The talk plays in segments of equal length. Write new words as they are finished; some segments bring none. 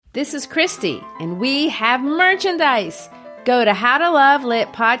This is Christy, and we have merchandise. Go to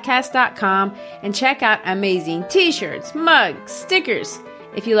howtolovelitpodcast.com and check out amazing t-shirts, mugs, stickers.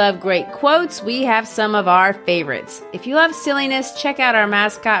 If you love great quotes, we have some of our favorites. If you love silliness, check out our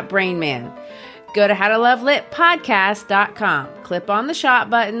mascot, Brain Man. Go to howtolovelitpodcast.com, click on the shop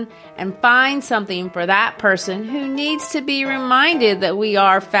button, and find something for that person who needs to be reminded that we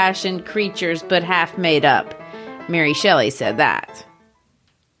are fashioned creatures but half made up. Mary Shelley said that.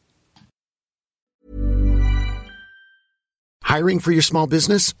 Hiring for your small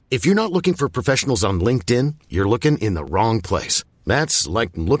business? If you're not looking for professionals on LinkedIn, you're looking in the wrong place. That's like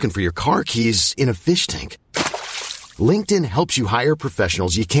looking for your car keys in a fish tank. LinkedIn helps you hire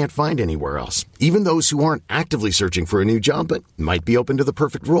professionals you can't find anywhere else, even those who aren't actively searching for a new job but might be open to the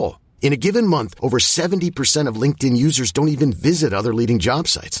perfect role. In a given month, over 70% of LinkedIn users don't even visit other leading job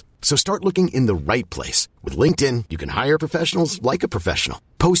sites. So start looking in the right place. With LinkedIn, you can hire professionals like a professional.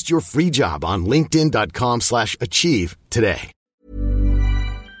 Post your free job on linkedin.com/achieve today.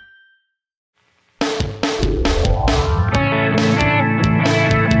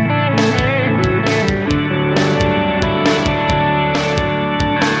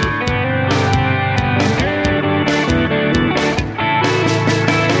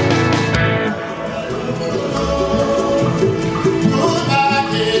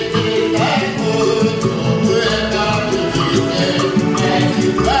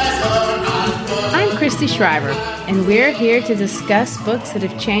 Shriver, and we're here to discuss books that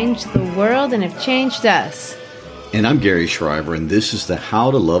have changed the world and have changed us. And I'm Gary Shriver, and this is the How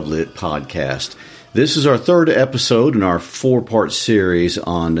to Love Lit podcast. This is our third episode in our four-part series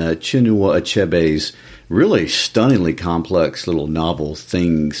on Chinua Achebe's really stunningly complex little novel,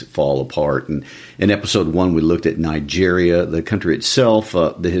 Things Fall Apart. And in episode 1, we looked at Nigeria, the country itself,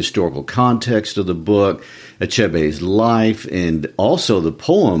 the historical context of the book, Achebe's life, and also the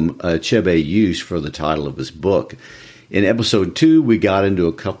poem Achebe used for the title of his book. In episode 2, we got into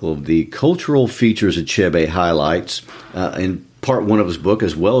a couple of the cultural features Achebe highlights in part 1 of his book,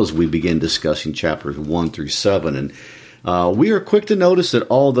 as well as we begin discussing chapters 1 through 7. And we are quick to notice that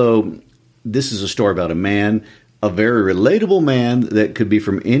although this is a story about a man, a very relatable man that could be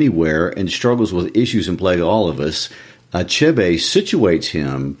from anywhere and struggles with issues and plague all of us, Achebe situates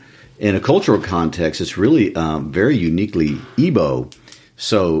him in a cultural context that's really very uniquely Igbo.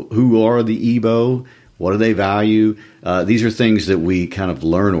 So who are the Igbo? What do they value? These are things that we kind of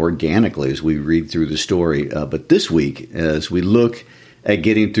learn organically as we read through the story. But this week, as we look at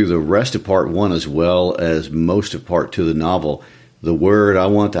getting through the rest of part 1 as well as most of part 2 of the novel, the word I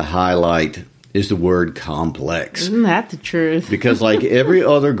want to highlight is the word complex. Isn't that the truth? Because like every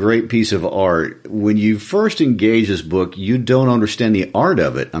other great piece of art, when you first engage this book, you don't understand the art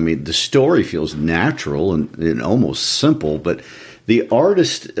of it. I mean, the story feels natural and almost simple, but the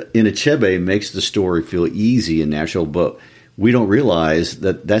artist in Achebe makes the story feel easy and natural, but we don't realize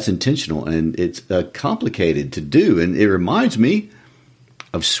that that's intentional, and it's complicated to do. And it reminds me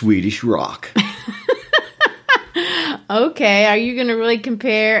of Swedish rock. Okay, are you going to really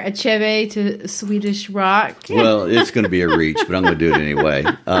compare Achebe to Swedish rock? Well, it's going to be a reach, but I'm going to do it anyway.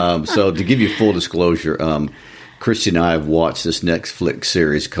 So to give you full disclosure, Christy and I have watched this Netflix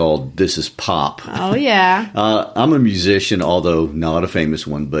series called This Is Pop. Oh, yeah. I'm a musician, although not a famous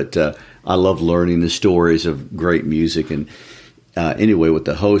one, but I love learning the stories of great music. And anyway, what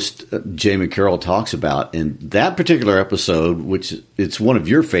the host, Jamie Carroll, talks about in that particular episode, which it's one of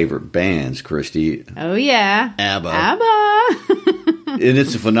your favorite bands, Christy. Oh, yeah. ABBA. And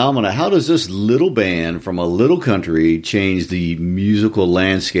it's a phenomenon. How does this little band from a little country change the musical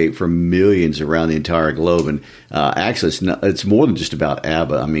landscape for millions around the entire globe? And actually, it's more than just about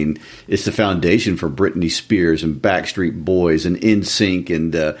ABBA. I mean, it's the foundation for Britney Spears and Backstreet Boys and NSYNC,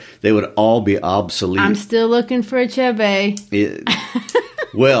 and they would all be obsolete. I'm still looking for Achebe.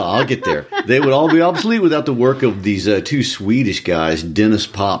 Well, I'll get there. They would all be obsolete without the work of these two Swedish guys, Dennis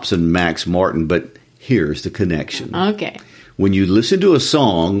Pops and Max Martin. But here's the connection. Okay. When you listen to a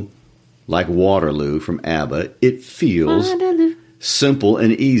song like Waterloo from ABBA, it feels simple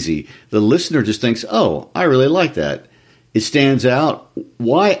and easy. The listener just thinks, oh, I really like that. It stands out.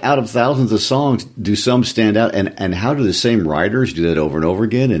 Why out of thousands of songs do some stand out? And how do the same writers do that over and over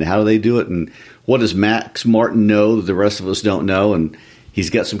again? And how do they do it? And what does Max Martin know that the rest of us don't know? And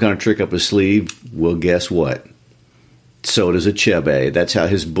he's got some kind of trick up his sleeve. Well, guess what? So does Achebe. That's how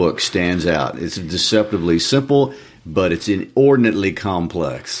his book stands out. It's deceptively simple, but it's inordinately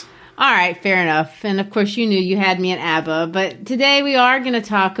complex. All right, fair enough. And of course, you knew you had me at ABBA. But today we are going to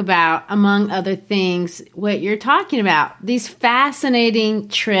talk about, among other things, what you're talking about. These fascinating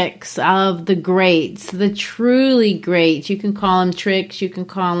tricks of the greats, the truly greats. You can call them tricks, you can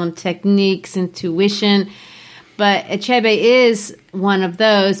call them techniques, intuition. But Achebe is one of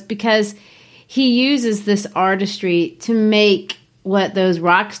those because he uses this artistry to make what those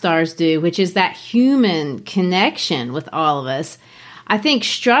rock stars do, which is that human connection with all of us. I think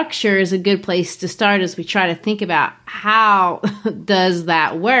structure is a good place to start as we try to think about how does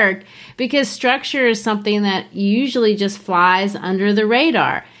that work, because structure is something that usually just flies under the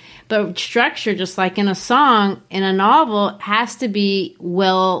radar. But structure, just like in a song, in a novel, has to be,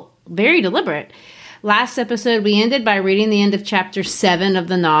 very deliberate. Last episode, we ended by reading the end of chapter 7 of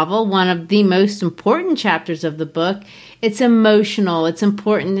the novel, one of the most important chapters of the book. It's emotional. It's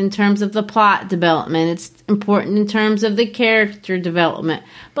important in terms of the plot development. It's important in terms of the character development.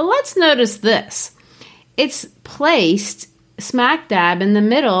 But let's notice this. It's placed smack dab in the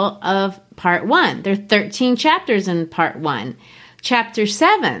middle of part 1. There are 13 chapters in part 1. Chapter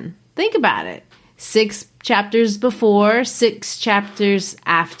 7, think about it. 6 chapters before, 6 chapters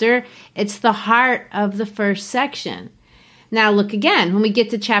after. It's the heart of the first section. Now look again. When we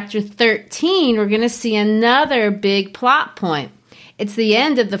get to chapter 13, we're going to see another big plot point. It's the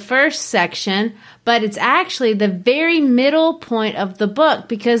end of the first section, but it's actually the very middle point of the book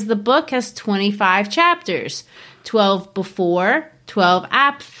because the book has 25 chapters. 12 before, 12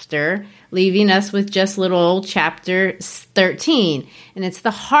 after, leaving us with just little old chapter 13. And it's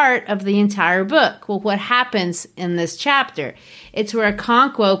the heart of the entire book. Well, what happens in this chapter? It's where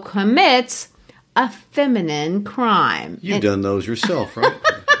Okonkwo commits a feminine crime. You've done those yourself, right?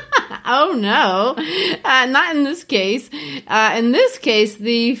 Oh, no. Not in this case. In this case,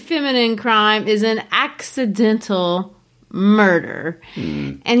 the feminine crime is an accidental murder.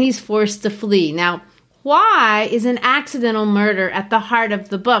 And he's forced to flee. Now, why is an accidental murder at the heart of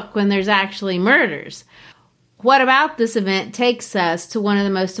the book when there's actually murders? What about this event takes us to one of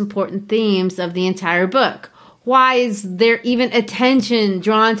the most important themes of the entire book? Why is there even attention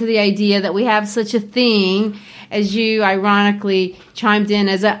drawn to the idea that we have such a thing, as you ironically chimed in,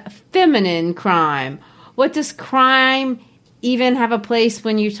 as a feminine crime? What does crime even have a place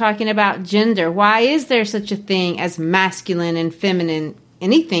when you're talking about gender? Why is there such a thing as masculine and feminine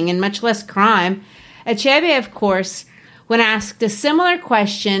anything, and much less crime? Achebe, of course, when asked a similar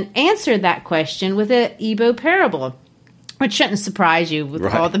question, answered that question with an Igbo parable, which shouldn't surprise you with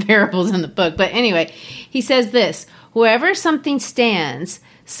all the parables in the book. But anyway, he says this: wherever something stands,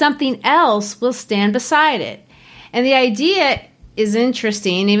 something else will stand beside it. And the idea is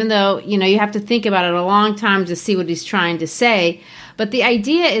interesting, even though, you have to think about it a long time to see what he's trying to say. But the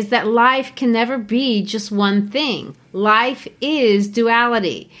idea is that life can never be just one thing. Life is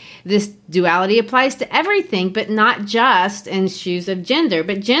duality. This duality applies to everything, but not just in issues of gender.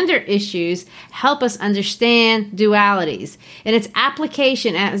 But gender issues help us understand dualities. And its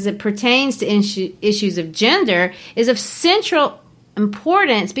application as it pertains to issues of gender is of central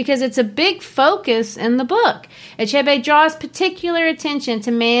importance because it's a big focus in the book. Achebe draws particular attention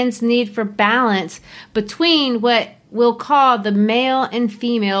to man's need for balance between what we'll call the male and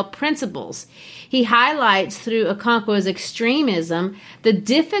female principles. He highlights through Okonkwo's extremism the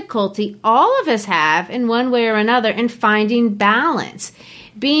difficulty all of us have in one way or another in finding balance,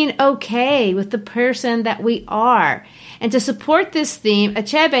 being okay with the person that we are. And to support this theme,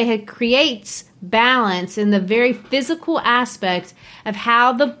 Achebe creates balance in the very physical aspect of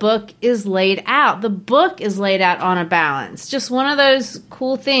how the book is laid out. The book is laid out on a balance. Just one of those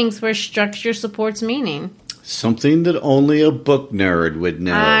cool things where structure supports meaning. Something that only a book nerd would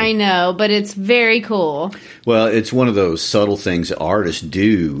know. I know, but it's very cool. Well, it's one of those subtle things that artists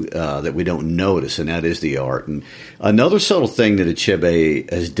do that we don't notice, and that is the art. And another subtle thing that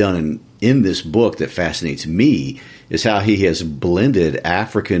Achebe has done in this book that fascinates me is how he has blended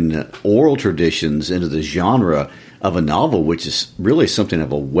African oral traditions into the genre of a novel, which is really something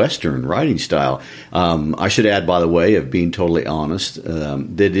of a Western writing style. I should add, by the way, of being totally honest,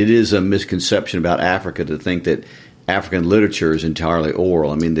 that it is a misconception about Africa to think that African literature is entirely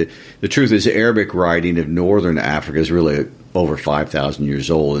oral. I mean, the truth is Arabic writing of northern Africa is really over 5,000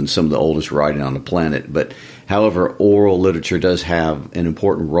 years old and some of the oldest writing on the planet. But however, oral literature does have an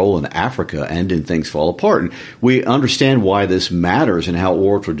important role in Africa and in Things Fall Apart. And we understand why this matters and how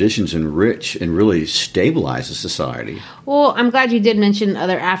oral traditions enrich and really stabilize a society. Well, I'm glad you did mention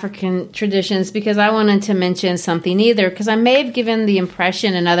other African traditions because I wanted to mention something either, because I may have given the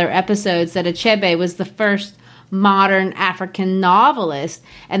impression in other episodes that Achebe was the first modern African novelist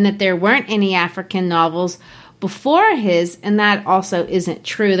and that there weren't any African novels. before his, and that also isn't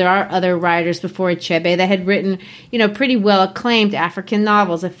true. There are other writers before Achebe that had written, pretty well acclaimed African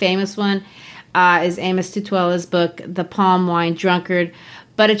novels. A famous one is Amos Tutuola's book, The Palm Wine Drunkard.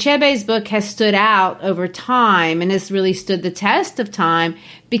 But Achebe's book has stood out over time and has really stood the test of time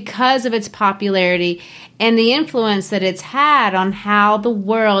because of its popularity and the influence that it's had on how the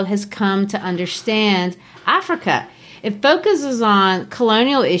world has come to understand Africa. It focuses on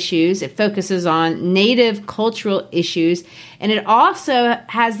colonial issues, it focuses on native cultural issues, and it also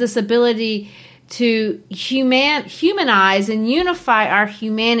has this ability to humanize and unify our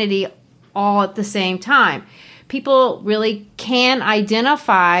humanity all at the same time. People really can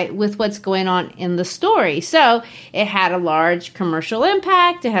identify with what's going on in the story. So it had a large commercial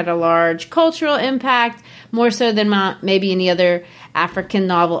impact. It had a large cultural impact, more so than maybe any other African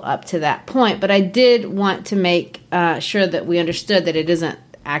novel up to that point. But I did want to make sure that we understood that it isn't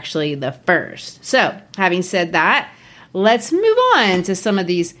actually the first. So having said that, let's move on to some of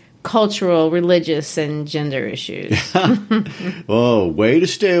these cultural, religious, and gender issues. Oh, way to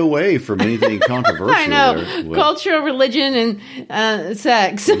stay away from anything controversial. I know. There. Well, cultural, religion, and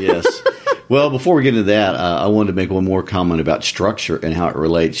sex. Yes. Well, before we get into that, I wanted to make one more comment about structure and how it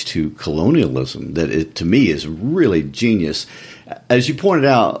relates to colonialism that it, to me, is really genius. As you pointed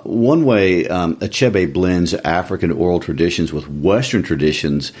out, one way Achebe blends African oral traditions with Western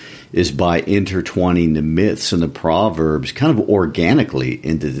traditions is by intertwining the myths and the proverbs kind of organically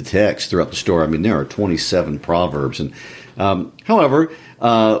into the text throughout the story. I mean, there are 27 proverbs. And however,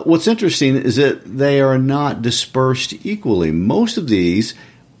 what's interesting is that they are not dispersed equally. Most of these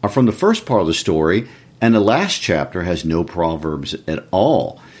are from the first part of the story, and the last chapter has no proverbs at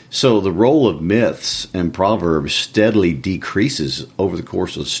all. So the role of myths and proverbs steadily decreases over the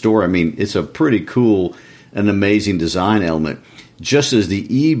course of the story. I mean, it's a pretty cool and amazing design element. Just as the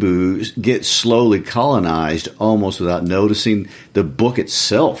Ibu gets slowly colonized almost without noticing, the book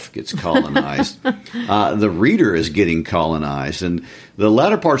itself gets colonized. The reader is getting colonized. And the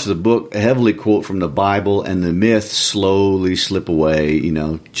latter parts of the book heavily quote from the Bible, and the myths slowly slip away.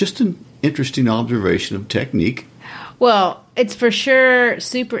 Just an interesting observation of technique. Well, it's for sure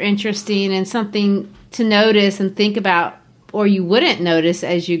super interesting and something to notice and think about, or you wouldn't notice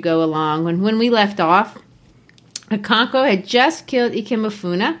as you go along. When we left off, Okonkwo had just killed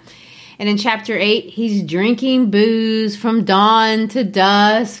Ikemefuna, and in chapter 8, he's drinking booze from dawn to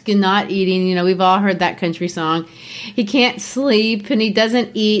dusk and not eating. We've all heard that country song. He can't sleep, and he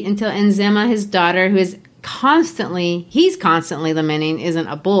doesn't eat until Nzema, his daughter, who is he's constantly lamenting, isn't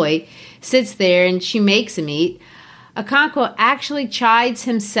a boy, sits there and she makes him eat. Okonkwo actually chides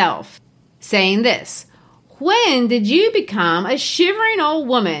himself, saying this: "When did you become a shivering old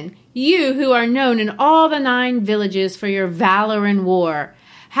woman, you who are known in all the 9 villages for your valor in war?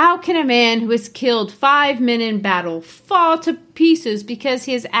 How can a man who has killed 5 men in battle fall to pieces because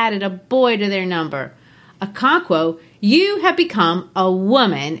he has added a boy to their number? Okonkwo, you have become a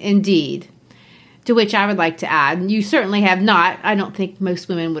woman indeed." To which I would like to add, you certainly have not. I don't think most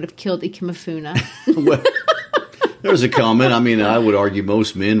women would have killed Ikemefuna. Well, there's a comment. I mean, I would argue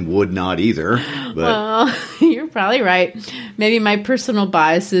most men would not either. But. Well, you're probably right. Maybe my personal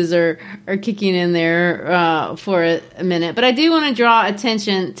biases are kicking in there for a minute. But I do want to draw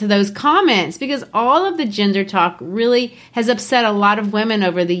attention to those comments because all of the gender talk really has upset a lot of women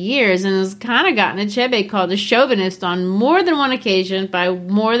over the years and has kind of gotten Achebe called a chauvinist on more than one occasion by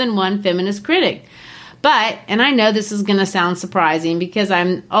more than one feminist critic. But, and I know this is going to sound surprising because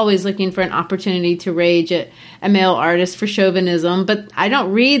I'm always looking for an opportunity to rage at a male artist for chauvinism, but I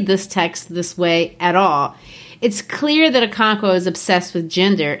don't read this text this way at all. It's clear that Okonkwo is obsessed with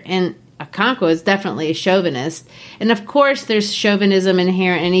gender, and Okonkwo is definitely a chauvinist. And of course, there's chauvinism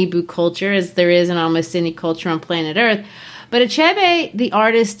inherent in Igbo culture, as there is in almost any culture on planet Earth. But Achebe, the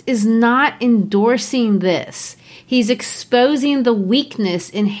artist, is not endorsing this. He's exposing the weakness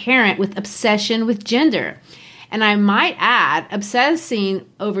inherent with obsession with gender. And I might add, obsessing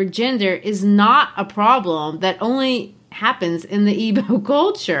over gender is not a problem that only happens in the Igbo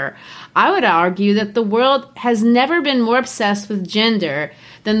culture. I would argue that the world has never been more obsessed with gender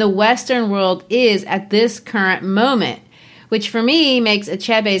than the Western world is at this current moment, which for me makes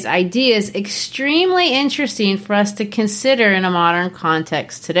Achebe's ideas extremely interesting for us to consider in a modern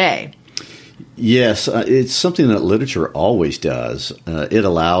context today. Yes, it's something that literature always does. It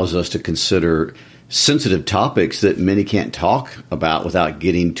allows us to consider sensitive topics that many can't talk about without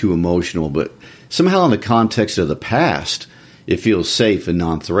getting too emotional. But somehow in the context of the past, it feels safe and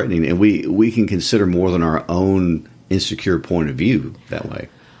non-threatening. And we can consider more than our own insecure point of view that way.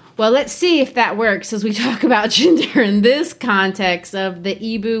 Well, let's see if that works as we talk about gender in this context of the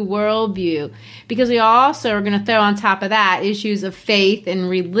Ibu worldview, because we also are going to throw on top of that issues of faith and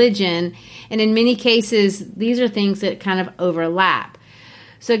religion, and in many cases, these are things that kind of overlap.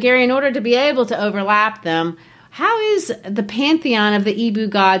 So, Gary, in order to be able to overlap them, how is the pantheon of the Ibu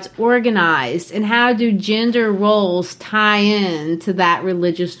gods organized, and how do gender roles tie in to that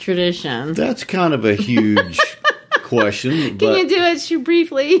religious tradition? That's kind of a huge question. Can you do it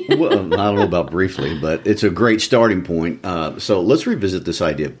briefly? Well, I don't know about briefly, but it's a great starting point. So let's revisit this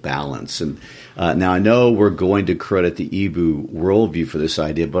idea of balance. And now I know we're going to credit the Ibu worldview for this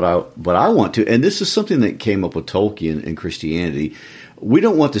idea, but I want to, and this is something that came up with Tolkien and Christianity. We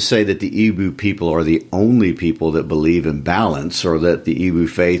don't want to say that the Ibu people are the only people that believe in balance, or that the Ibu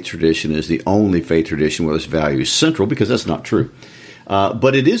faith tradition is the only faith tradition where this value is central, because that's not true.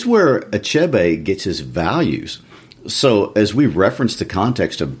 But it is where Achebe gets his values. So as we reference the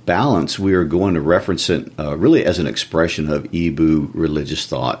context of balance, we are going to reference it really as an expression of Ibu religious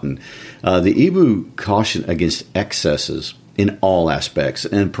thought. And the Ibu caution against excesses in all aspects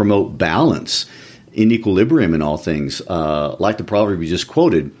and promote balance in equilibrium in all things. Like the proverb you just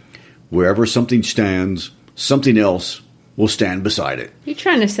quoted, wherever something stands, something else will stand beside it. You're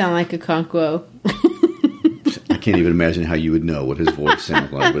trying to sound like a Okonkwo. I can't even imagine how you would know what his voice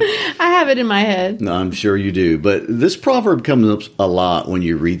sounds like. But I have it in my head. No, I'm sure you do. But this proverb comes up a lot when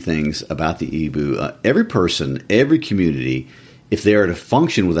you read things about the Ibu. Every person, every community, if they are to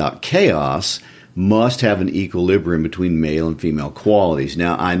function without chaos, must have an equilibrium between male and female qualities.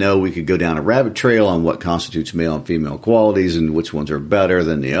 Now, I know we could go down a rabbit trail on what constitutes male and female qualities and which ones are better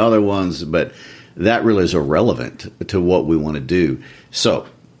than the other ones, but that really is irrelevant to what we want to do. So,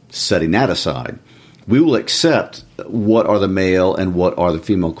 setting that aside, we will accept what are the male and what are the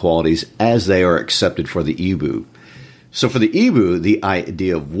female qualities as they are accepted for the Ibu. So for the Ibu, the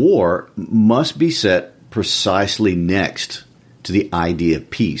idea of war must be set precisely next to the idea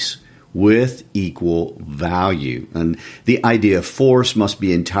of peace, with equal value. And the idea of force must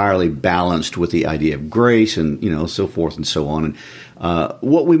be entirely balanced with the idea of grace, and so forth and so on. And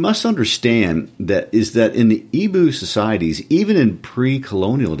what we must understand is that in the Ibu societies, even in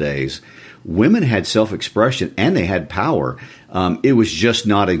pre-colonial days, women had self-expression and they had power. It was just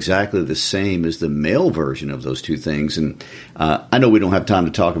not exactly the same as the male version of those two things. And I know we don't have time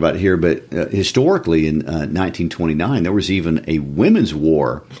to talk about it here, but historically in 1929, there was even a women's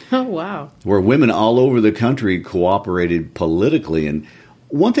war. Oh, wow. Where women all over the country cooperated politically. And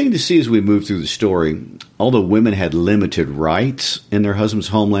one thing to see as we move through the story, although women had limited rights in their husband's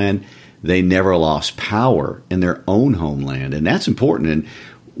homeland, they never lost power in their own homeland. And that's important. And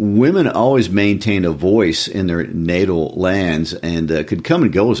women always maintained a voice in their natal lands and could come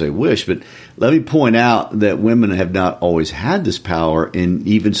and go as they wish. But let me point out that women have not always had this power in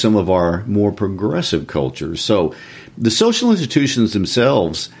even some of our more progressive cultures. So the social institutions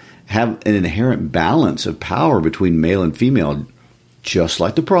themselves have an inherent balance of power between male and female, just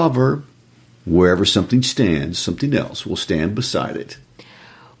like the proverb, wherever something stands, something else will stand beside it.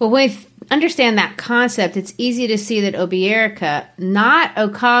 Well, when we understand that concept, it's easy to see that Obierica, not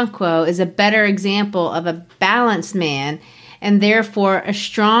Okonkwo, is a better example of a balanced man and therefore a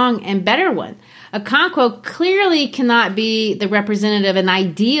strong and better one. Okonkwo clearly cannot be the representative of an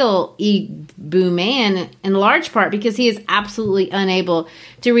ideal Ibu man, in large part because he is absolutely unable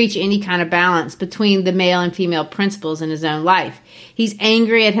to reach any kind of balance between the male and female principles in his own life. He's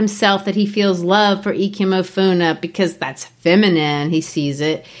angry at himself that he feels love for Ikemefuna because that's feminine, he sees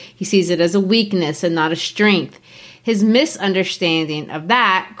it. He sees it as a weakness and not a strength. His misunderstanding of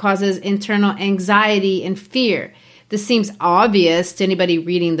that causes internal anxiety and fear. This seems obvious to anybody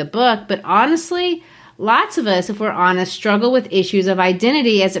reading the book, but honestly, lots of us, if we're honest, struggle with issues of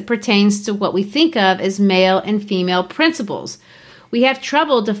identity as it pertains to what we think of as male and female principles. We have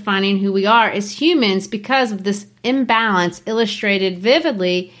trouble defining who we are as humans because of this imbalance illustrated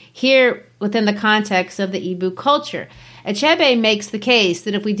vividly here within the context of the Ibu culture. Achebe makes the case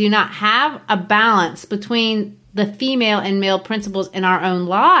that if we do not have a balance between the female and male principles in our own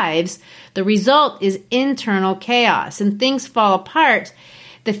lives, the result is internal chaos and things fall apart.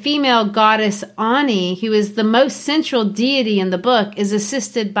 The female goddess Ani, who is the most central deity in the book, is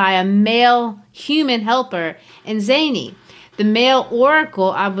assisted by a male human helper, Nzeni. The male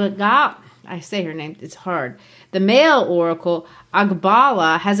oracle, I say her name, it's hard. The male oracle,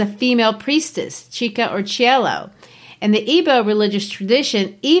 Agbala, has a female priestess, Chika or Cielo. In the Igbo religious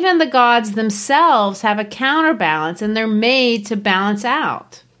tradition, even the gods themselves have a counterbalance, and they're made to balance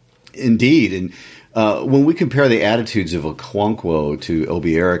out. Indeed. And when we compare the attitudes of Okonkwo to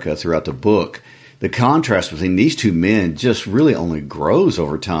Obierica throughout the book, the contrast between these two men just really only grows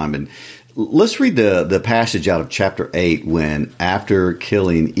over time. And let's read the passage out of chapter 8 when, after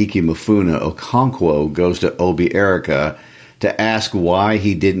killing Ikemefuna, Okonkwo goes to Obierica to ask why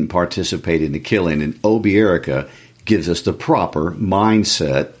he didn't participate in the killing. And Obierica gives us the proper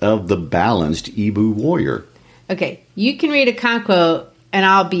mindset of the balanced Ibu warrior. Okay, you can read Okonkwo and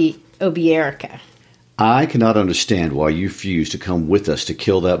I'll be Obierica. I cannot understand why you refused to come with us to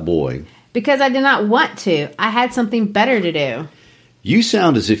kill that boy. Because I did not want to. I had something better to do. You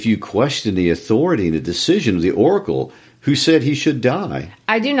sound as if you question the authority and the decision of the oracle who said he should die.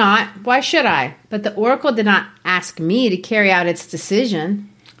 I do not. Why should I? But the oracle did not ask me to carry out its decision.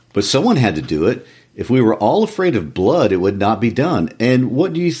 But someone had to do it. If we were all afraid of blood, it would not be done. And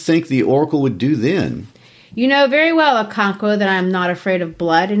what do you think the oracle would do then? You know very well, Okonkwo, that I am not afraid of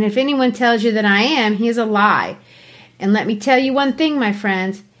blood, and if anyone tells you that I am, he is a lie. And let me tell you one thing, my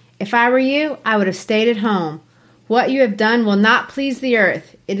friends. If I were you, I would have stayed at home. What you have done will not please the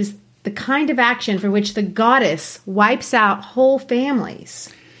earth. It is the kind of action for which the goddess wipes out whole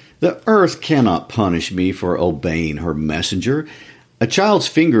families. The earth cannot punish me for obeying her messenger. A child's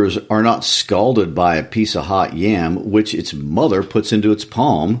fingers are not scalded by a piece of hot yam, which its mother puts into its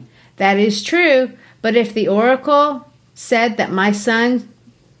palm. That is true, but if the oracle said that my son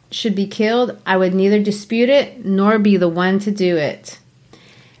should be killed, I would neither dispute it nor be the one to do it.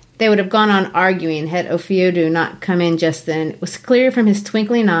 They would have gone on arguing had Ofiodu not come in just then. It was clear from his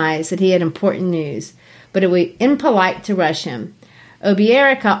twinkling eyes that he had important news, but it would be impolite to rush him.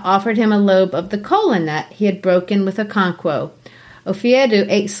 Obierica offered him a lobe of the kola nut he had broken with Okonkwo. Ofiodu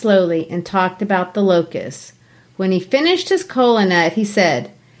ate slowly and talked about the locusts. When he finished his kola nut, he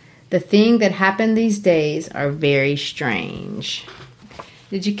said, "The thing that happened these days are very strange."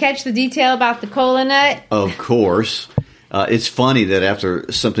 Did you catch the detail about the kola nut? Of course. It's funny that after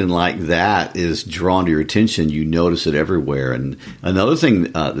something like that is drawn to your attention, you notice it everywhere. And another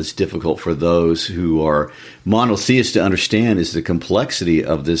thing that's difficult for those who are monotheists to understand is the complexity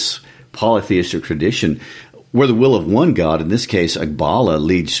of this polytheistic tradition, where the will of one god, in this case Agbala,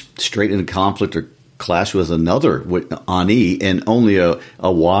 leads straight into conflict or clash with another, Ani, and only a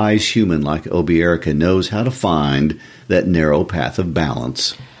wise human like Obierica knows how to find that narrow path of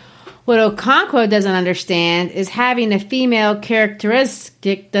balance. What Okonkwo doesn't understand is having a female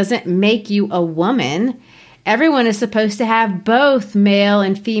characteristic doesn't make you a woman. Everyone is supposed to have both male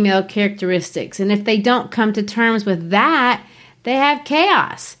and female characteristics, and if they don't come to terms with that, they have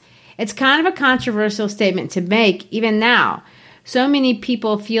chaos. It's kind of a controversial statement to make, even now. So many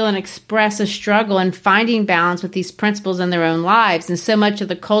people feel and express a struggle in finding balance with these principles in their own lives, and so much of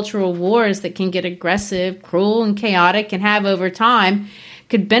the cultural wars that can get aggressive, cruel, and chaotic and have over time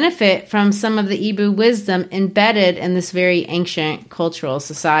could benefit from some of the Ibu wisdom embedded in this very ancient cultural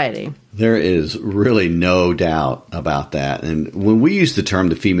society. There is really no doubt about that. And when we use the term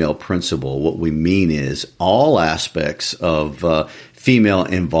the female principle, what we mean is all aspects of female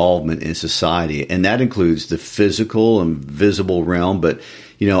involvement in society. And that includes the physical and visible realm, but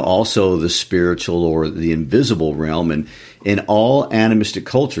also the spiritual or the invisible realm. And in all animistic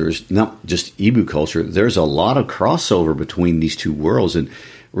cultures, not just Ibu culture, there's a lot of crossover between these two worlds. And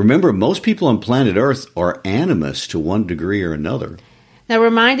remember, most people on planet Earth are animists to one degree or another. Now,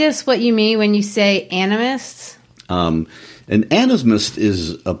 remind us what you mean when you say animists. An animist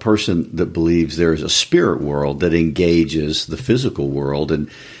is a person that believes there's a spirit world that engages the physical world. And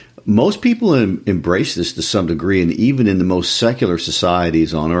most people embrace this to some degree, and even in the most secular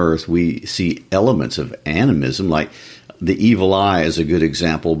societies on Earth, we see elements of animism, like the evil eye is a good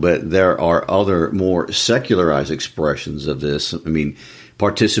example, but there are other more secularized expressions of this. I mean,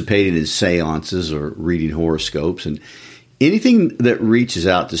 participating in seances or reading horoscopes, and anything that reaches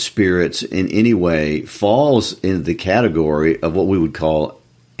out to spirits in any way falls into the category of what we would call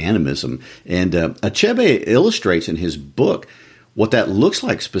animism. And Achebe illustrates in his book what that looks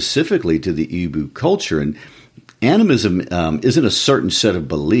like specifically to the Ibu culture. And animism isn't a certain set of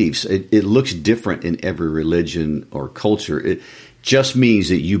beliefs. It looks different in every religion or culture. It just means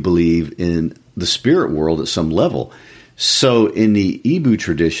that you believe in the spirit world at some level. So in the Ibu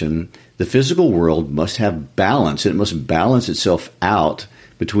tradition, the physical world must have balance, and it must balance itself out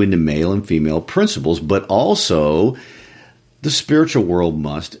between the male and female principles, but also the spiritual world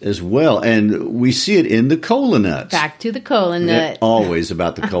must as well. And we see it in the kola nuts. Back to the kola nut. Always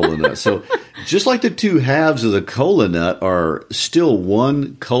about the kola nut. So just like the two halves of the kola nut are still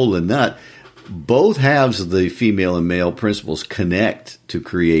one kola nut, both halves of the female and male principles connect to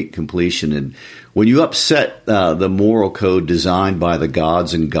create completion. And when you upset the moral code designed by the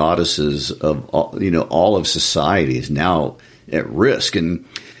gods and goddesses of all of society is now at risk. And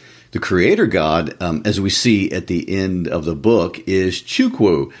The creator god, as we see at the end of the book, is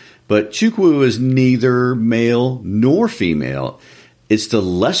Chukwu. But Chukwu is neither male nor female. It's the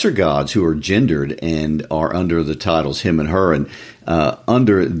lesser gods who are gendered and are under the titles him and her. And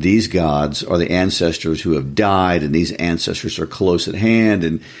under these gods are the ancestors who have died, and these ancestors are close at hand.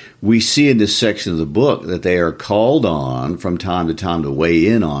 And we see in this section of the book that they are called on from time to time to weigh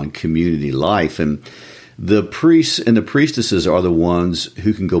in on community life. And the priests and the priestesses are the ones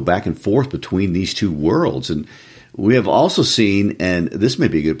who can go back and forth between these two worlds. And we have also seen, and this may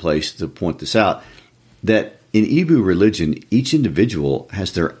be a good place to point this out, that in Igbo religion, each individual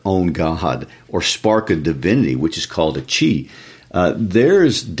has their own god or spark of divinity, which is called a chi.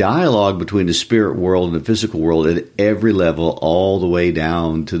 There's dialogue between the spirit world and the physical world at every level, all the way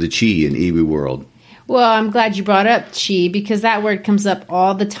down to the chi in Igbo world. Well, I'm glad you brought up chi, because that word comes up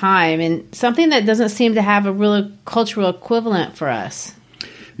all the time, and something that doesn't seem to have a real cultural equivalent for us.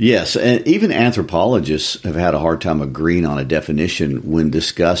 Yes, and even anthropologists have had a hard time agreeing on a definition when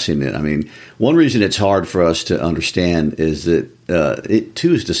discussing it. I mean, one reason it's hard for us to understand is that it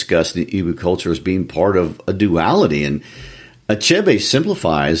too is discussed in Igbo culture as being part of a duality, and Achebe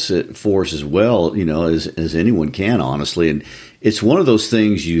simplifies it for us as well, as anyone can, honestly. And it's one of those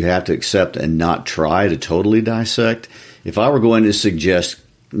things you have to accept and not try to totally dissect. If I were going to suggest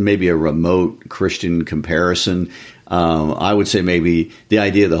maybe a remote Christian comparison, I would say maybe the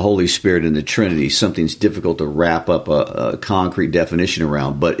idea of the Holy Spirit and the Trinity, something's difficult to wrap up a concrete definition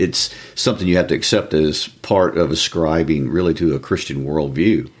around, but it's something you have to accept as part of ascribing really to a Christian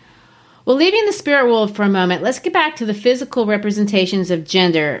worldview. Well, leaving the spirit world for a moment, let's get back to the physical representations of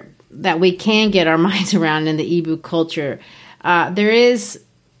gender that we can get our minds around in the Igbo culture. There is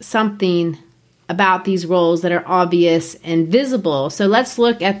something about these roles that are obvious and visible. So let's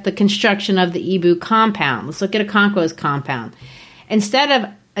look at the construction of the Igbo compound. Let's look at Okonkwo's compound. Instead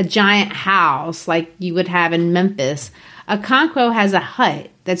of a giant house like you would have in Memphis, Okonkwo has a hut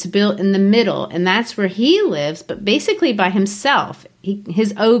that's built in the middle, and that's where he lives, but basically by himself,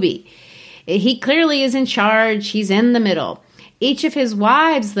 his obi. He clearly is in charge. He's in the middle. Each of his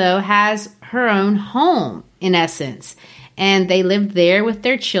wives, though, has her own home, in essence. And they live there with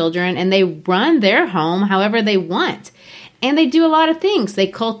their children, and they run their home however they want. And they do a lot of things. They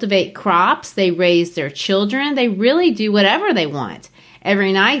cultivate crops. They raise their children. They really do whatever they want.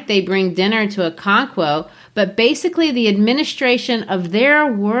 Every night they bring dinner to Okonkwo, but basically the administration of their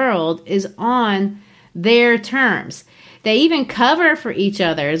world is on their terms. They even cover for each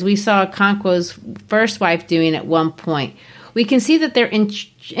other, as we saw Okonkwo's first wife doing at one point. We can see that they're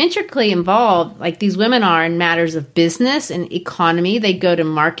intricately involved, like these women are, in matters of business and economy. They go to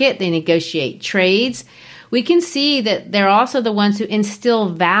market. They negotiate trades. We can see that they're also the ones who instill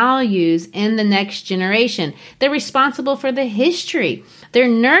values in the next generation. They're responsible for the history. They're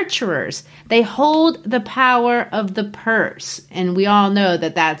nurturers. They hold the power of the purse. And we all know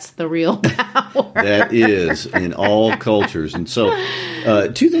that that's the real power. That is in all cultures. And so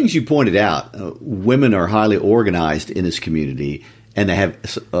two things you pointed out. Women are highly organized in this community, and they have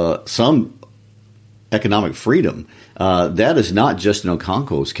some economic freedom. That is not just in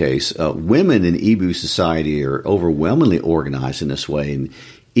Okonkwo's case. Women in Igbo society are overwhelmingly organized in this way, and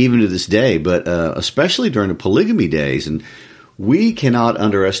even to this day, but especially during the polygamy days. And we cannot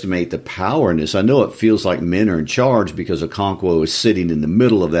underestimate the power in this. I know it feels like men are in charge because Okonkwo is sitting in the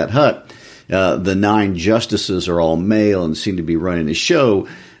middle of that hut. The 9 justices are all male and seem to be running the show.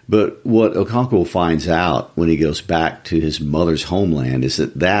 But what Okonkwo finds out when he goes back to his mother's homeland is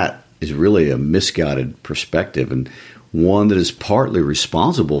that is really a misguided perspective, and one that is partly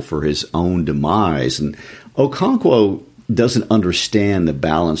responsible for his own demise. And Okonkwo doesn't understand the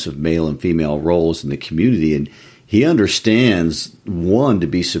balance of male and female roles in the community, and he understands one to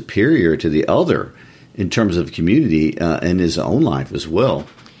be superior to the other in terms of community and his own life as well.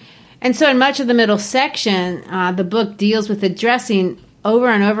 And so in much of the middle section, the book deals with addressing over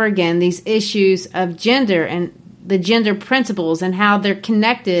and over again these issues of gender and the gender principles and how they're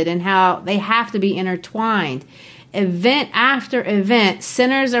connected and how they have to be intertwined. Event after event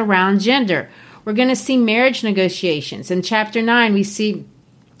centers around gender. We're going to see marriage negotiations. In Chapter 9, we see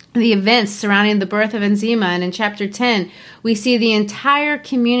the events surrounding the birth of Enzima. And in Chapter 10, we see the entire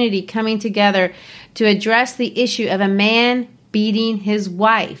community coming together to address the issue of a man beating his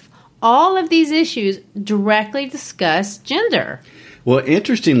wife. All of these issues directly discuss gender. Well,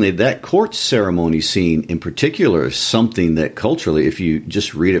 interestingly, that court ceremony scene in particular is something that culturally, if you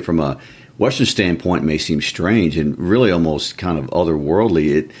just read it from a Western standpoint, may seem strange and really almost kind of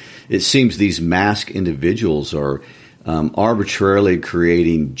otherworldly. It seems these masked individuals are arbitrarily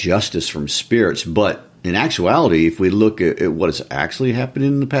creating justice from spirits, but in actuality, if we look at what is actually happening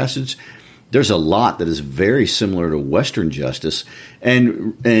in the passage, there's a lot that is very similar to Western justice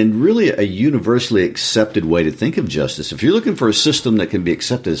and really a universally accepted way to think of justice. If you're looking for a system that can be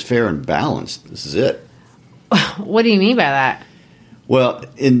accepted as fair and balanced, this is it. What do you mean by that? Well,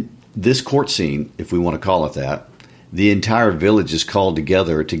 in this court scene, if we want to call it that, the entire village is called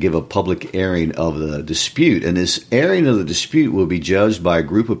together to give a public airing of the dispute. And this airing of the dispute will be judged by a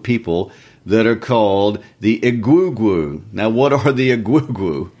group of people that are called the Igwugwu. Now, what are the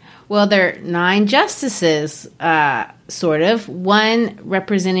Igwugwu? Well, there are 9 justices, sort of, one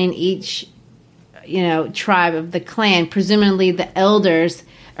representing each, tribe of the clan. Presumably the elders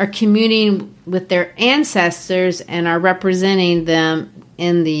are communing with their ancestors and are representing them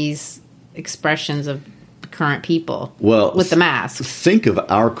in these expressions of current people with the masks. Think of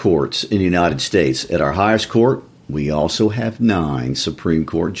our courts in the United States. At our highest court, we also have 9 Supreme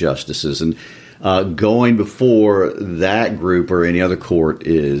Court justices. And going before that group or any other court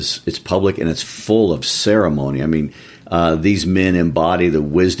it's public and it's full of ceremony. I mean, these men embody the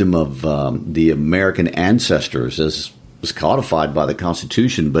wisdom of the American ancestors as was codified by the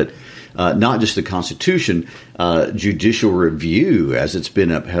Constitution, but not just the Constitution, judicial review as it's been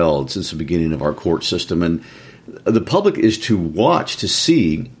upheld since the beginning of our court system. And the public is to watch to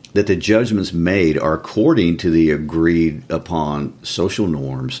see that the judgments made are according to the agreed upon social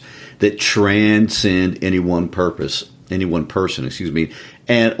norms that transcend any one person,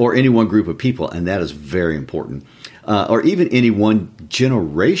 or any one group of people, and that is very important. Or even any one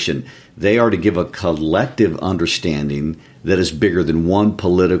generation. They are to give a collective understanding that is bigger than one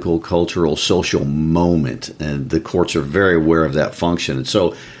political, cultural, social moment, and the courts are very aware of that function. And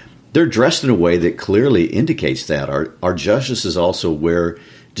so they're dressed in a way that clearly indicates that. Our justices also wear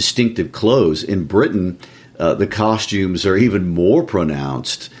distinctive clothes. In Britain, the costumes are even more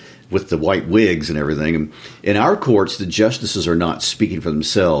pronounced with the white wigs and everything. And in our courts, the justices are not speaking for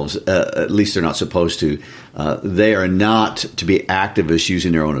themselves. At least they're not supposed to. They are not to be activists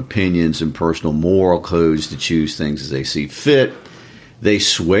using their own opinions and personal moral codes to choose things as they see fit. They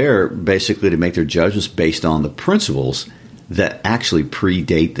swear basically to make their judgments based on the principles that actually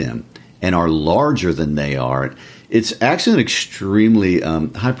predate them and are larger than they are. It's actually an extremely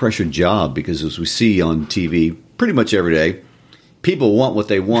high-pressure job because, as we see on TV pretty much every day, people want what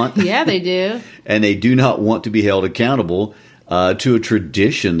they want. Yeah, they do. And they do not want to be held accountable to a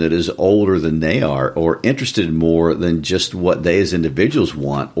tradition that is older than they are or interested in more than just what they as individuals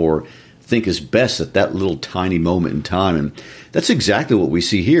want or think is best at that little tiny moment in time. And that's exactly what we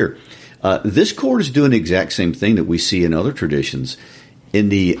see here. This court is doing the exact same thing that we see in other traditions. In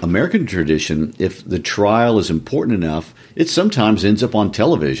the American tradition, if the trial is important enough, it sometimes ends up on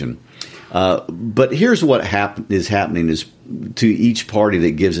television. But here's what is happening is to each party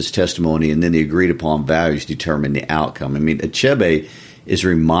that gives its testimony, and then the agreed upon values determine the outcome. I mean, Achebe is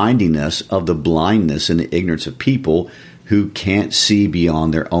reminding us of the blindness and the ignorance of people who can't see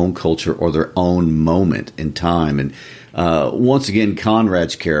beyond their own culture or their own moment in time. And once again,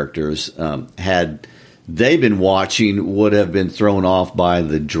 Conrad's characters, had they been watching, would have been thrown off by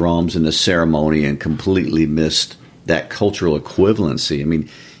the drums and the ceremony and completely missed that cultural equivalency. I mean,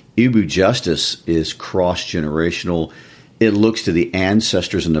 Igbo justice is cross-generational. It looks to the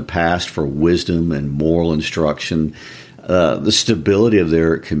ancestors in the past for wisdom and moral instruction. The stability of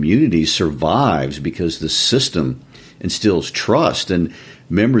their community survives because the system instills trust, and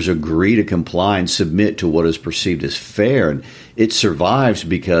members agree to comply and submit to what is perceived as fair. And it survives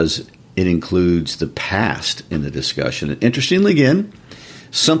because it includes the past in the discussion. And interestingly, again,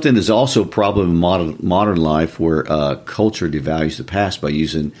 something is also a problem in modern life where culture devalues the past by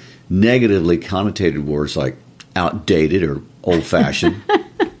using negatively connotated words like outdated or old-fashioned.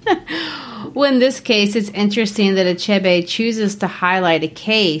 Well, in this case, it's interesting that Achebe chooses to highlight a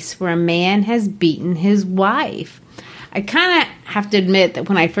case where a man has beaten his wife. I kind of have to admit that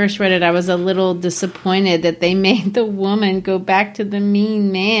when I first read it, I was a little disappointed that they made the woman go back to the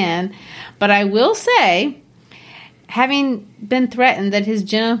mean man. But I will say, having been threatened that his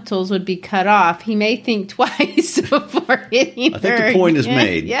genitals would be cut off, he may think twice before hitting her. I think the point is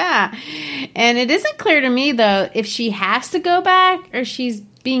made. Yeah. And it isn't clear to me, though, if she has to go back or she's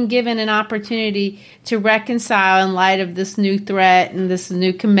being given an opportunity to reconcile in light of this new threat and this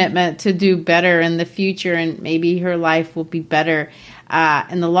new commitment to do better in the future, and maybe her life will be better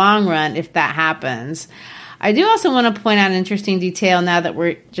in the long run if that happens. I do also want to point out an interesting detail now that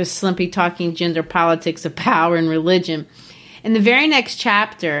we're just simply talking gender politics of power and religion. In the very next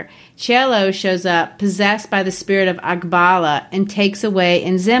chapter, Chelo shows up possessed by the spirit of Agbala and takes away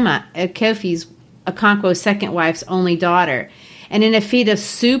Nzema, Okonkwo's second wife's only daughter. And in a feat of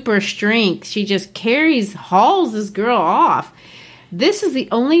super strength, she just hauls this girl off. This is the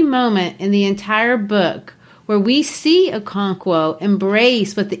only moment in the entire book where we see Okonkwo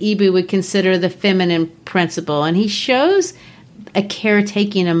embrace what the Igbo would consider the feminine principle. And he shows a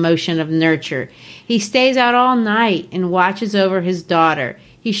caretaking emotion of nurture. He stays out all night and watches over his daughter.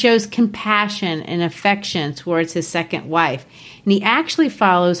 He shows compassion and affection towards his second wife. And he actually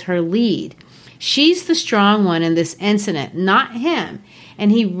follows her lead. She's the strong one in this incident, not him.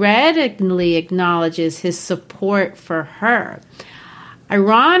 And he readily acknowledges his support for her.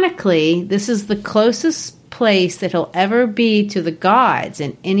 Ironically, this is the closest place that he'll ever be to the gods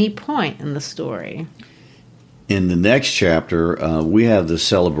at any point in the story. In the next chapter, we have the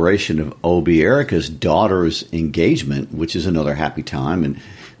celebration of Obierica's daughter's engagement, which is another happy time. And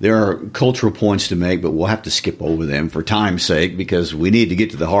there are cultural points to make, but we'll have to skip over them for time's sake because we need to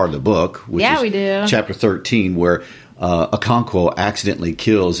get to the heart of the book, which is we do. Chapter 13, where Okonkwo accidentally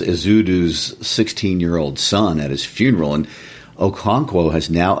kills Ezudu's 16-year-old son at his funeral. And Okonkwo has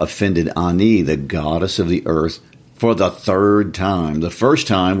now offended Ani, the goddess of the earth, for the third time. The first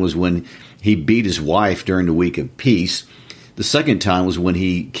time was when he beat his wife during the week of peace. The second time was when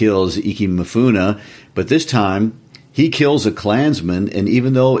he kills Ikemefuna, but this time he kills a clansman, and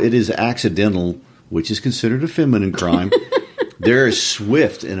even though it is accidental, which is considered a feminine crime, there is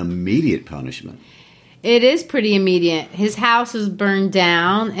swift and immediate punishment. It is pretty immediate. His house is burned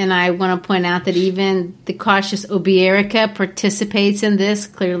down, and I want to point out that even the cautious Obierica participates in this,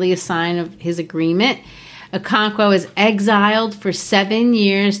 clearly a sign of his agreement. Okonkwo is exiled for 7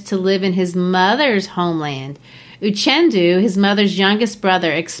 years to live in his mother's homeland. Uchendu, his mother's youngest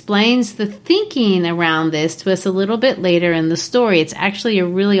brother, explains the thinking around this to us a little bit later in the story. It's actually a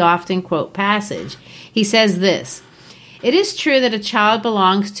really often quote passage. He says this, "It is true that a child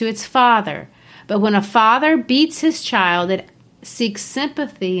belongs to its father, but when a father beats his child, it seeks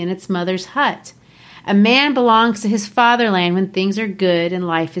sympathy in its mother's hut. A man belongs to his fatherland when things are good and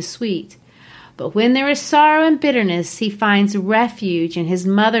life is sweet. But when there is sorrow and bitterness, he finds refuge in his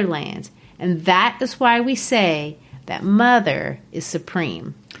motherland. And that is why we say that mother is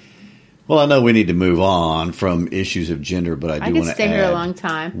supreme." Well, I know we need to move on from issues of gender, but I do want to add stay here a long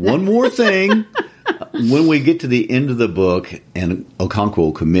time. one more thing. When we get to the end of the book and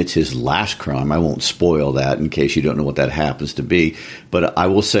Okonkwo commits his last crime, I won't spoil that in case you don't know what that happens to be, but I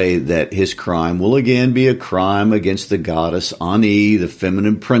will say that his crime will again be a crime against the goddess Ani, the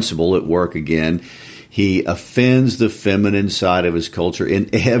feminine principle at work again. He offends the feminine side of his culture in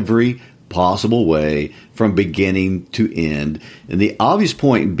every possible way from beginning to end. And the obvious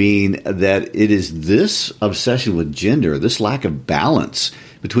point being that it is this obsession with gender, this lack of balance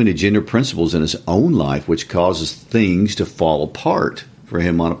between the gender principles in his own life, which causes things to fall apart for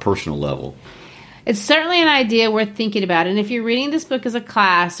him on a personal level. It's certainly an idea worth thinking about. And if you're reading this book as a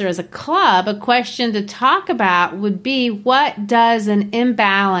class or as a club, a question to talk about would be, what does an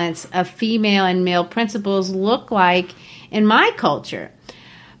imbalance of female and male principles look like in my culture?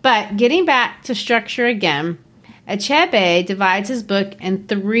 But getting back to structure again, Achebe divides his book in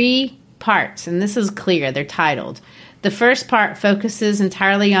 3 parts, and this is clear. They're titled. The first part focuses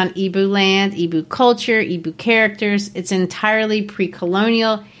entirely on Igbo land, Igbo culture, Igbo characters. It's entirely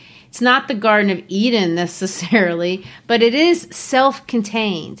pre-colonial. It's not the Garden of Eden necessarily, but it is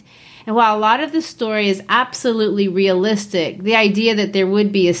self-contained. And while a lot of the story is absolutely realistic, the idea that there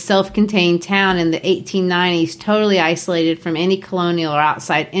would be a self-contained town in the 1890s totally isolated from any colonial or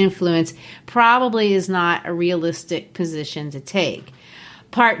outside influence probably is not a realistic position to take.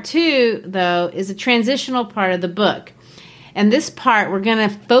 Part 2, though, is a transitional part of the book. And this part, we're going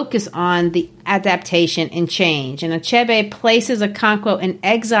to focus on the adaptation and change. And Achebe places Okonkwo in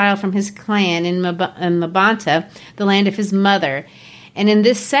exile from his clan in Mabanta, the land of his mother. And in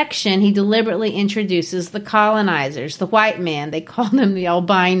this section, he deliberately introduces the colonizers, the white man. They call them the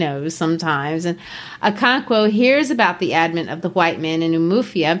albinos sometimes. And Okonkwo hears about the advent of the white man in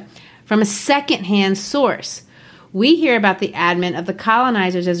Umuofia from a second-hand source. We hear about the advent of the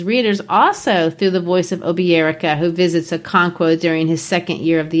colonizers as readers also through the voice of Obierica, who visits Okonkwo during his second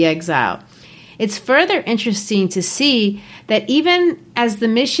year of the exile. It's further interesting to see that even as the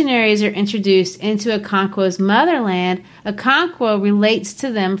missionaries are introduced into Okonkwo's motherland, Okonkwo relates to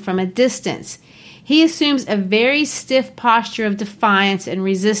them from a distance. He assumes a very stiff posture of defiance and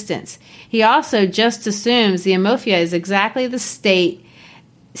resistance. He also just assumes the Umuofia is exactly the state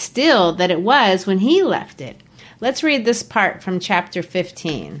still that it was when he left it. Let's read this part from chapter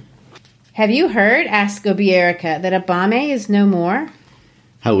 15. "Have you heard," asked Obierica, "that Abame is no more?"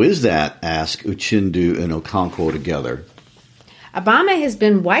 "How is that?" asked Uchendu and Okonkwo together. "Abame has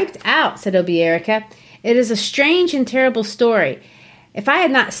been wiped out," said Obierica. It is a strange and terrible story. If I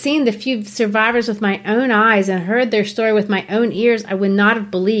had not seen the few survivors with my own eyes and heard their story with my own ears, I would not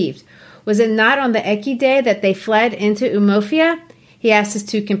have believed. Was it not on the Eki day that they fled into Umuofia? He asked his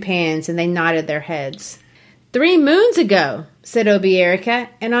two companions, and they nodded their heads. 3 moons ago, said Obierica,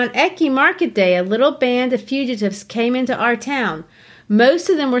 and on Eki market day a little band of fugitives came into our town. Most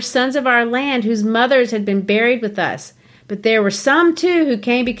of them were sons of our land whose mothers had been buried with us. But there were some, too, who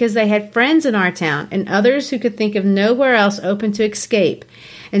came because they had friends in our town, and others who could think of nowhere else open to escape.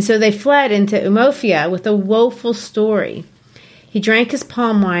 And so they fled into Umuofia with a woeful story. He drank his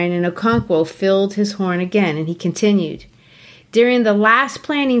palm wine, and Okonkwo filled his horn again, and he continued. During the last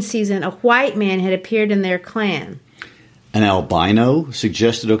planting season, a white man had appeared in their clan. An albino,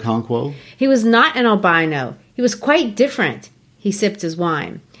 suggested Okonkwo. He was not an albino. He was quite different. He sipped his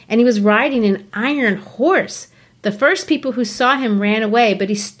wine. And he was riding an iron horse. The first people who saw him ran away, but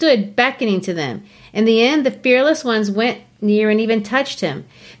he stood beckoning to them. In the end, the fearless ones went near and even touched him.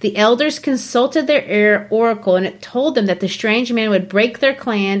 The elders consulted their oracle, and it told them that the strange man would break their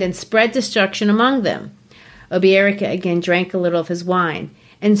clan and spread destruction among them. Obierica again drank a little of his wine.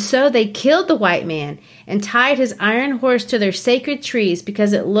 And so they killed the white man and tied his iron horse to their sacred trees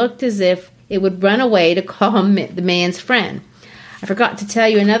because it looked as if it would run away to call the man's friend. I forgot to tell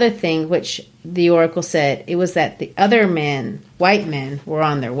you another thing which the oracle said. It was that the other men, white men, were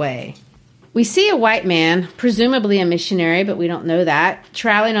on their way. We see a white man, presumably a missionary, but we don't know that,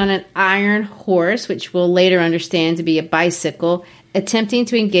 traveling on an iron horse, which we'll later understand to be a bicycle, attempting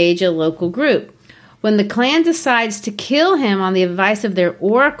to engage a local group. When the clan decides to kill him on the advice of their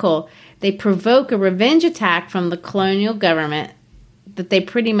oracle, they provoke a revenge attack from the colonial government that they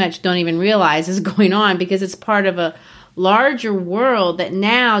pretty much don't even realize is going on because it's part of a larger world that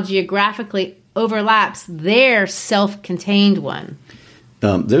now geographically overlaps their self-contained one.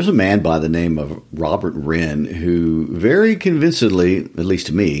 There's a man by the name of Robert Wren who very convincingly, at least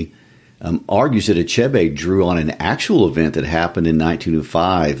to me, argues that Achebe drew on an actual event that happened in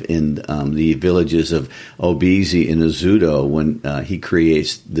 1905 in the villages of Obizi and Ozudo when he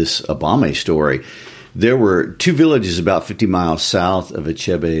creates this Abame story. There were 2 villages about 50 miles south of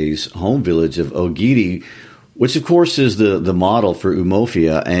Achebe's home village of Ogidi, which, of course, is the model for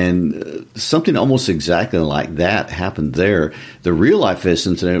Umuofia, and something almost exactly like that happened there. The real-life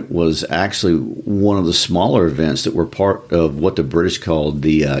incident was actually one of the smaller events that were part of what the British called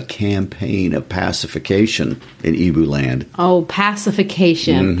the Campaign of Pacification in Ibu land. Oh,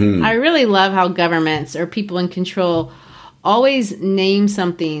 pacification. Mm-hmm. I really love how governments or people in control always name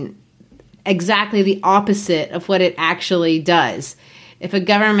something exactly the opposite of what it actually does. If a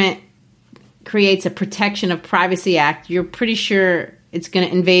government creates a Protection of Privacy Act, you're pretty sure it's going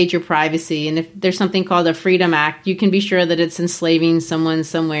to invade your privacy. And if there's something called a Freedom Act, you can be sure that it's enslaving someone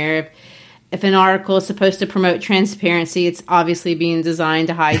somewhere. If an article is supposed to promote transparency, it's obviously being designed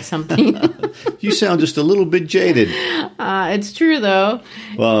to hide something. You sound just a little bit jaded. It's true, though.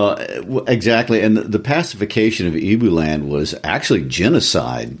 Well, exactly. And the pacification of Ibu land was actually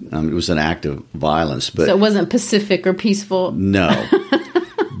genocide. It was an act of violence. But so it wasn't pacific or peaceful? No.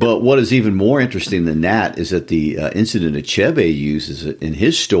 But what is even more interesting than that is that the incident Achebe uses in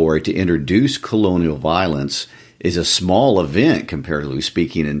his story to introduce colonial violence is a small event, comparatively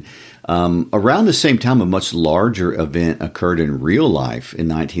speaking. And around the same time, a much larger event occurred in real life in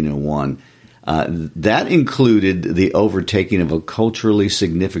 1901. That included the overtaking of a culturally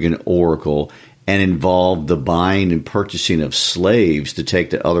significant oracle and involved the buying and purchasing of slaves to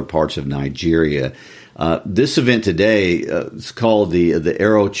take to other parts of Nigeria. This event today is called the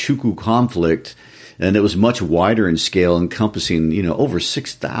Arochukwu conflict, and it was much wider in scale, encompassing over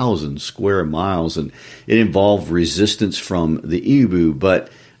 6,000 square miles, and it involved resistance from the Ibu, but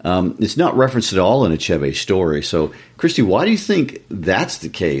it's not referenced at all in Achebe's story. So, Christy, why do you think that's the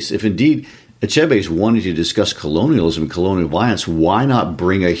case? If indeed Achebe's wanting to discuss colonialism and colonial violence, why not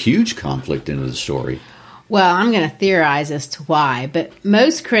bring a huge conflict into the story? Well, I'm going to theorize as to why, but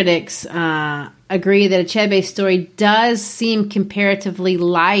most critics agree that Achebe's story does seem comparatively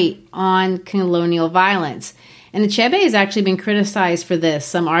light on colonial violence. And Achebe has actually been criticized for this.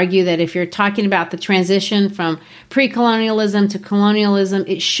 Some argue that if you're talking about the transition from pre-colonialism to colonialism,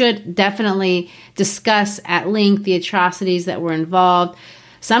 it should definitely discuss at length the atrocities that were involved.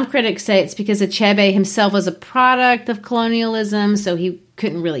 Some critics say it's because Achebe himself was a product of colonialism, so he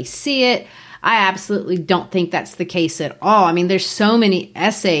couldn't really see it. I absolutely don't think that's the case at all. I mean, there's so many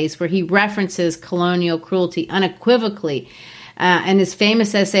essays where he references colonial cruelty unequivocally. And his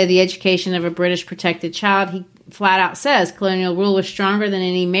famous essay, The Education of a British Protected Child, he flat out says colonial rule was stronger than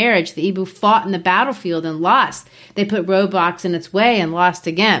any marriage. The Ibu fought in the battlefield and lost. They put roadblocks in its way and lost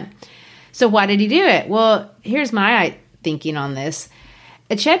again. So why did he do it? Well, here's my thinking on this.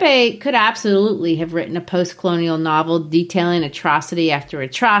 Achebe could absolutely have written a post-colonial novel detailing atrocity after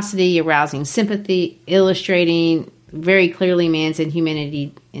atrocity, arousing sympathy, illustrating very clearly man's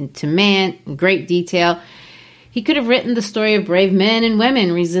inhumanity into man in great detail. He could have written the story of brave men and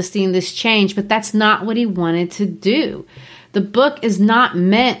women resisting this change, but that's not what he wanted to do. The book is not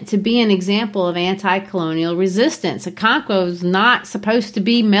meant to be an example of anti-colonial resistance. Okonkwo is not supposed to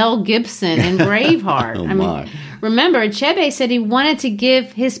be Mel Gibson in Braveheart. Remember, Achebe said he wanted to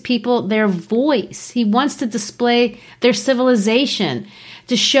give his people their voice. He wants to display their civilization,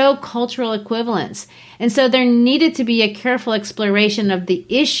 to show cultural equivalence. And so there needed to be a careful exploration of the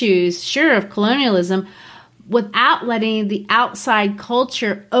issues, sure, of colonialism, without letting the outside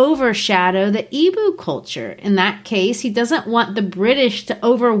culture overshadow the Igbo culture. In that case, he doesn't want the British to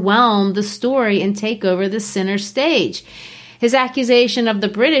overwhelm the story and take over the center stage. His accusation of the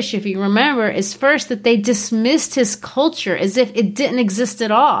British, if you remember, is first that they dismissed his culture as if it didn't exist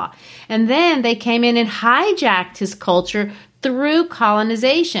at all. And then they came in and hijacked his culture through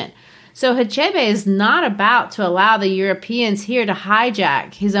colonization. So Achebe is not about to allow the Europeans here to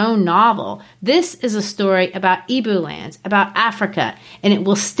hijack his own novel. This is a story about Igbo lands, about Africa, and it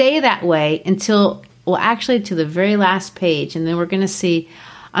will stay that way until, well, actually to the very last page, and then we're going to see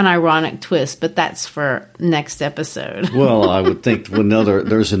an ironic twist, but that's for next episode. Well, I would think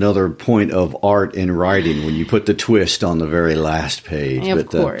there's another point of art in writing when you put the twist on the very last page. Of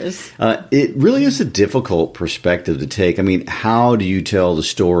course. It really is a difficult perspective to take. I mean, how do you tell the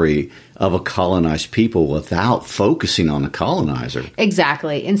story of a colonized people without focusing on the colonizer?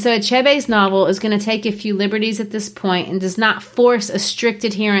 Exactly. And so Achebe's novel is going to take a few liberties at this point and does not force a strict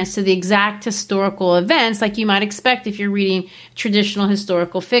adherence to the exact historical events like you might expect if you're reading traditional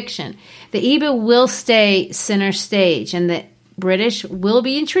historical fiction. The Igbo will stay center stage, and the British will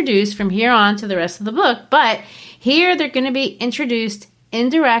be introduced from here on to the rest of the book. But here they're going to be introduced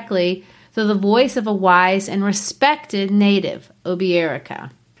indirectly through the voice of a wise and respected native,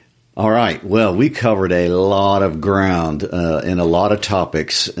 Obioraka. All right. Well, we covered a lot of ground and a lot of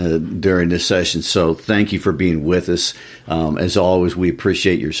topics during this session. So thank you for being with us. As always, we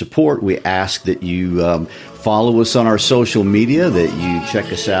appreciate your support. We ask that you follow us on our social media, that you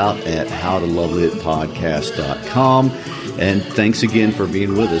check us out at howtolovelitpodcast.com. And thanks again for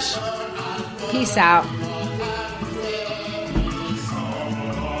being with us. Peace out.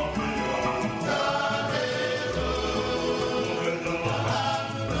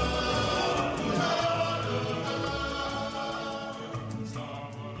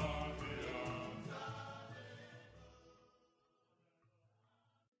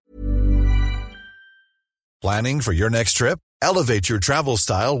 Planning for your next trip? Elevate your travel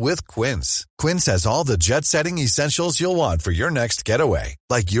style with Quince. Quince has all the jet-setting essentials you'll want for your next getaway,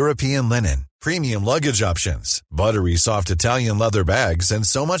 like European linen, premium luggage options, buttery soft Italian leather bags, and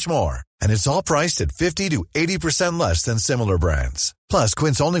so much more. And it's all priced at 50 to 80% less than similar brands. Plus,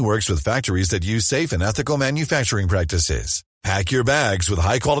 Quince only works with factories that use safe and ethical manufacturing practices. Pack your bags with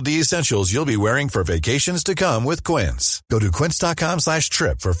high-quality essentials you'll be wearing for vacations to come with Quince. Go to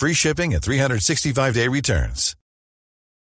quince.com/trip for free shipping and 365-day returns.